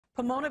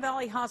Pomona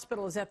Valley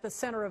Hospital is at the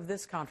center of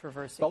this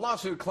controversy. The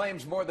lawsuit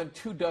claims more than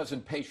 24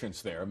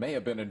 patients there may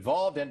have been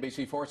involved.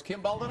 NBC4's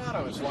Kim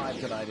Baldonado is live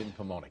tonight in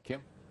Pomona.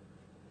 Kim?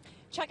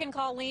 Chuck and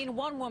Colleen,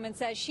 one woman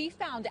says she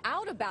found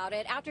out about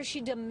it after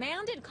she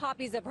demanded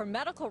copies of her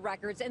medical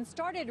records and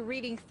started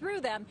reading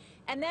through them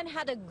and then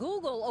had to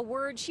Google a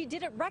word she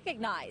didn't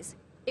recognize.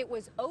 It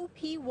was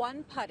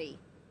OP1 Putty.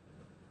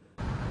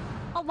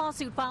 A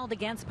lawsuit filed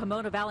against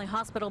Pomona Valley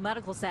Hospital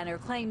Medical Center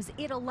claims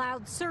it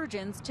allowed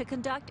surgeons to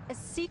conduct a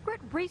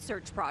secret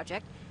research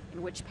project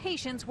in which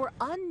patients were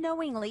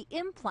unknowingly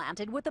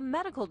implanted with a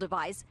medical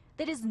device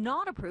that is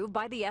not approved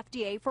by the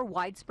FDA for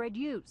widespread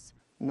use.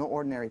 No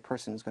ordinary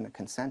person is going to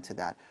consent to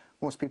that.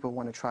 Most people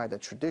want to try the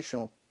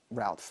traditional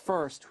route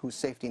first, whose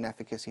safety and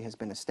efficacy has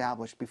been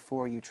established,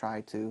 before you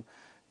try to,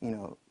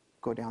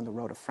 go down the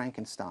road of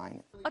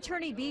Frankenstein.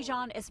 Attorney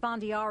Bijan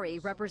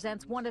Esfandiari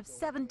represents one of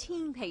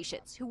 17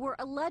 patients who were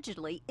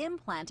allegedly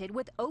implanted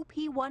with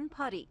OP1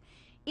 Putty.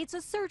 It's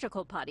a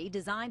surgical putty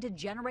designed to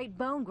generate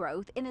bone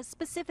growth in a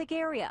specific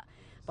area.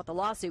 But the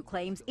lawsuit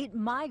claims it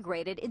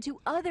migrated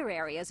into other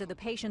areas of the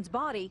patient's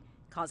body,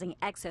 causing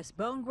excess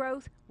bone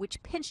growth,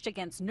 which pinched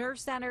against nerve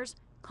centers,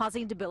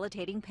 causing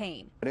debilitating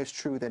pain. It is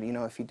true that,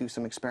 if you do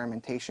some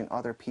experimentation,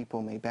 other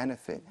people may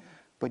benefit,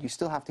 but you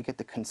still have to get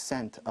the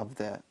consent of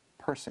the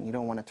person. You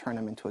don't want to turn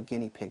them into a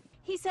guinea pig.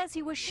 He says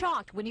he was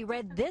shocked when he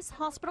read this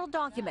hospital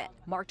document,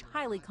 marked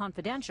highly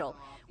confidential,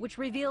 which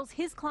reveals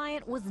his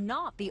client was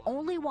not the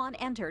only one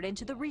entered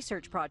into the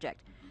research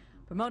project.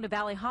 Pomona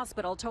Valley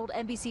Hospital told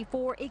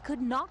NBC4 it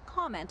could not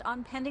comment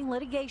on pending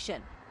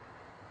litigation.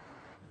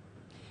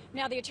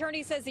 Now, the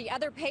attorney says the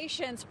other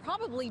patients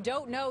probably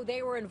don't know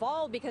they were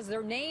involved because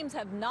their names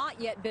have not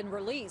yet been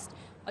released.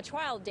 A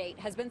trial date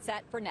has been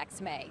set for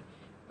next May.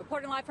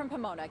 Reporting live from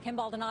Pomona, Kim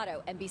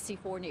Baldonado,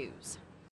 NBC4 News.